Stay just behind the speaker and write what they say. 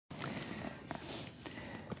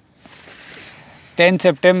10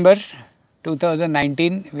 September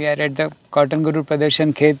 2019, we are at the COTTONGURU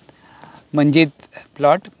Pradershan Khet Manjeet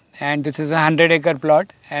plot, and this is a 100-acre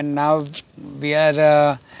plot, and now we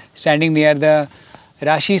are standing near the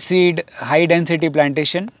RASI seed high density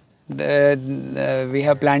plantation. We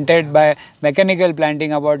have planted by mechanical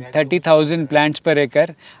planting about 30,000 plants per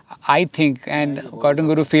acre, I think, and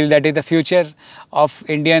COTTONGURU feel that is the future of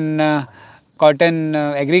Indian cotton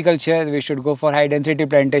agriculture. We should go for high density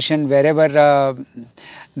plantation wherever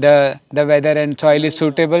the weather and soil is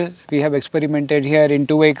suitable. We have experimented here in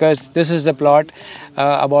 2 acres. This is the plot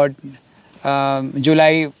about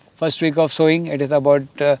July first week of sowing. It is about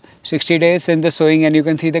 60 days in the sowing, and you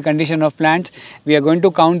can see the condition of plants. We are going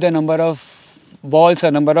to count the number of balls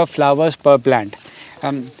or number of flowers per plant.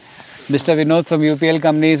 Mr. Vinod from UPL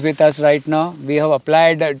company is with us right now. We have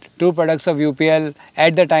applied 2 products of UPL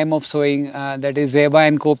at the time of sowing, that is Zeba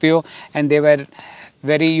and Copio, and they were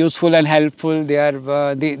very useful and helpful. They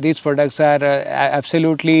are these products are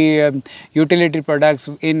absolutely utility products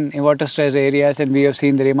in water stressed areas, and we have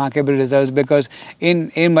seen the remarkable results because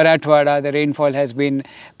in Marrathawada the rainfall has been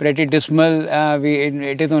pretty dismal.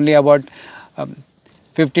 It is only about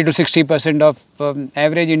 50 to 60% of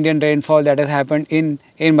average Indian rainfall that has happened in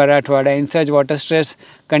Marrathawada. In such water stress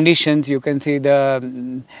conditions, you can see the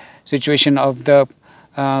situation of the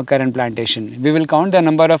current plantation. We will count the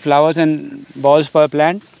number of flowers and balls per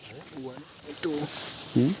plant. 1, 2,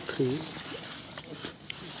 3.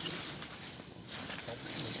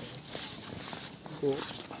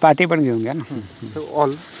 पाती पण घेऊन घ्या ना. So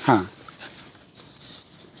all. हाँ.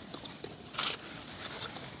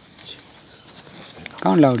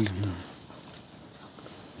 Count loudly.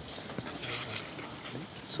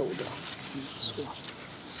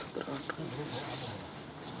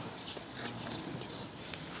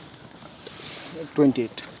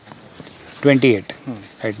 28. 28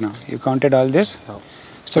 right now. You counted all this? No.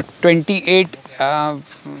 So 28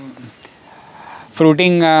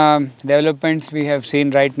 fruiting developments we have seen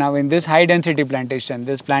right now in this high density plantation.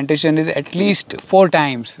 This plantation is at least 4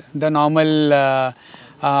 times the normal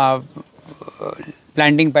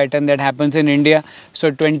planting pattern that happens in India.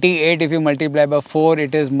 So 28, if you multiply by 4,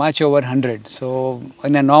 it is much over 100. So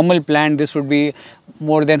in a normal plant, this would be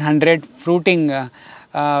more than 100 fruiting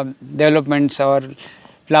developments or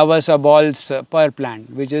flowers or balls per plant,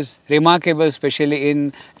 which is remarkable, especially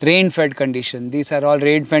in rain-fed condition. These are all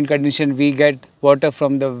rain-fed condition. We get water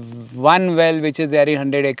from the one well which is there in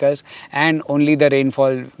 100 acres and only the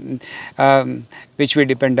rainfall which we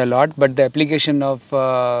depend a lot. But the application of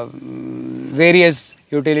various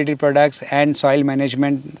utility products and soil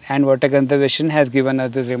management and water conservation has given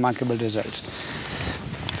us these remarkable results.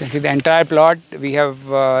 You can see the entire plot. We have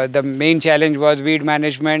the main challenge was weed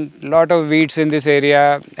management. Lot of weeds in this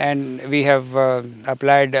area, and we have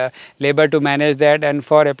applied labor to manage that. And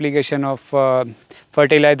for application of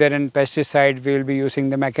fertilizer and pesticide, we will be using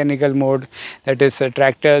the mechanical mode. That is a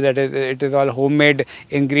tractor. That is, it is all homemade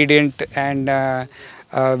ingredient and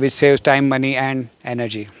which saves time, money, and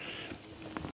energy.